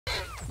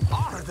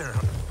right there.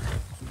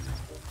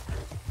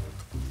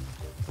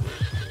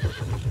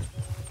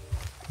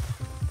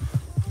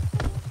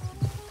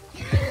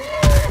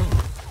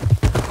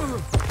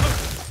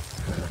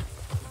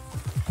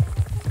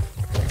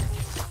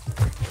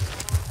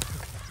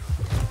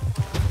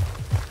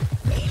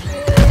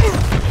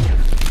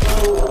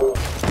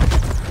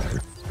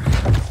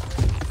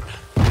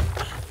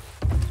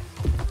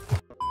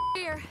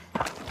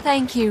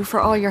 Thank you for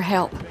all your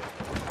help.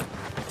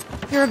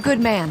 You're a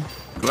good man.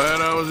 Glad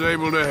I was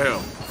able to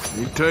help.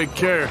 You take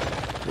care.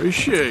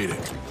 Appreciate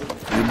it.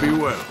 You be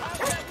well.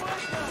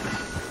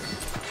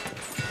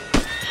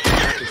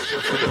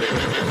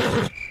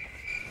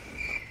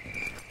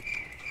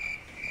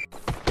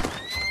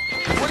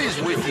 What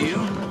is with you?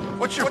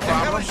 What's your problem? What the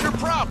hell is your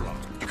problem?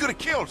 You could have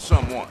killed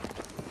someone.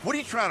 What are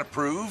you trying to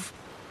prove?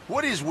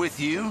 What is with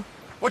you?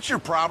 What's your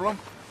problem?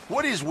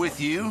 What is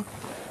with you?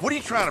 What are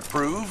you trying to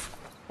prove?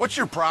 What's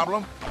your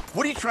problem?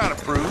 What are you trying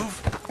to prove?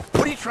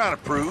 What are you trying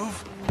to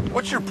prove?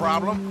 What's your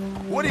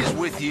problem? What is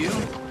with you?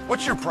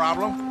 What's your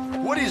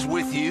problem? What is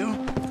with you?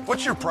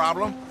 What's your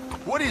problem?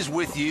 What is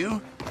with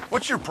you?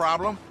 What's your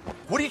problem?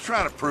 What are you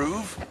trying to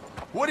prove?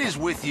 What is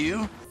with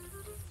you?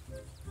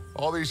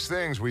 All these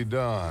things we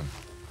done.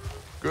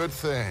 Good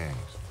things.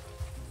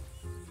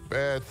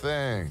 Bad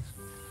things.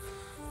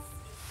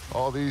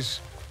 All these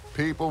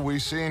people we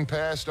seen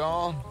passed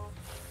on.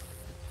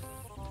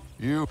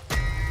 You...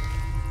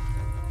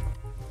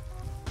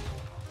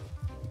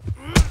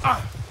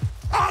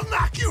 I'll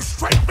knock you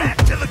straight back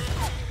to the...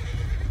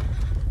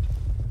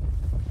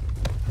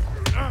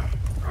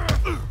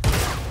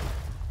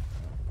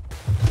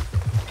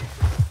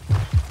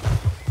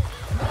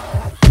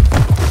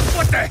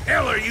 What the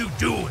hell are you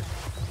doing?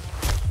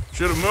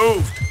 Should've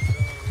moved.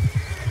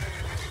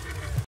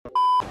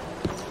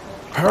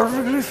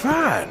 Perfectly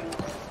fine.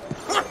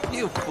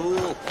 You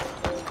fool.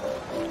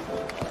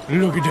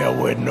 Look at that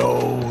wet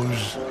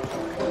nose.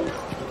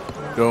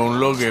 Don't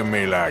look at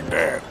me like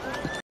that.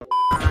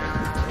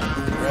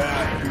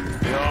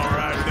 You all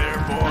right there,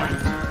 boy?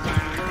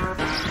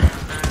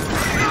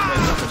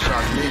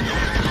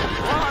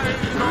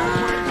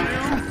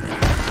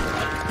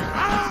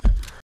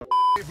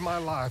 Saved my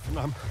life, and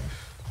I'm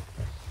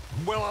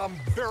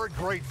very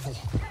grateful.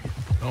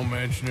 Don't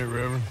mention it,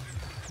 Reverend.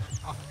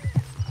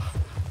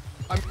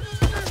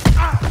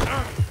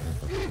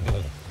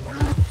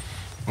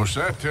 What's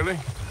that, Tilly?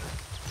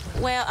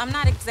 Well, I'm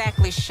not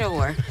exactly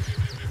sure.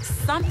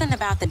 Something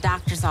about the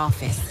doctor's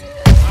office.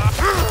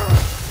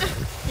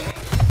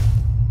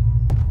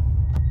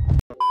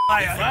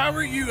 If I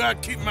were you,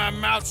 I'd keep my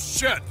mouth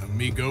shut,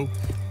 amigo.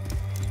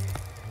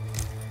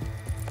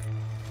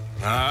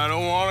 I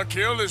don't want to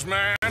kill this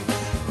man,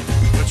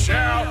 but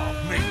shall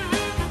me.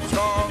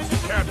 Charles,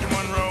 Captain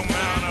Monroe,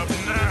 mount up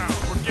now.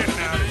 We're getting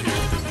out of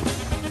here.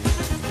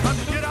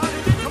 Let's get out of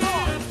here. Come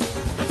on.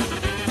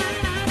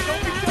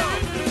 Don't be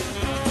dumb.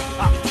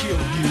 I'll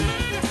kill you.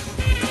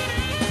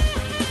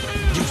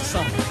 You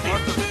son of a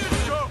bitch.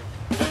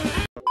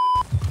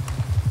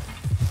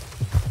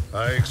 I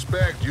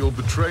expect you'll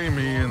betray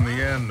me in the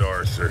end,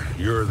 Arthur.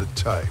 You're the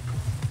type.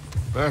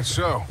 That's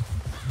so.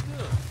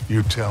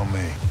 You tell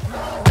me.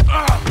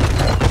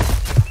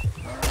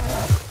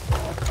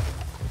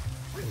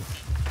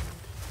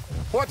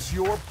 What's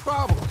your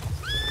problem?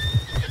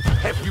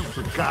 Have you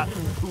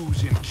forgotten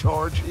who's in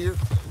charge here?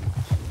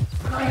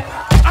 Damn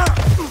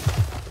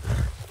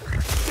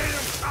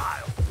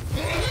child!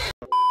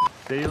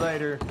 See you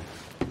later.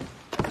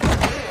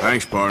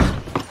 Thanks, partner.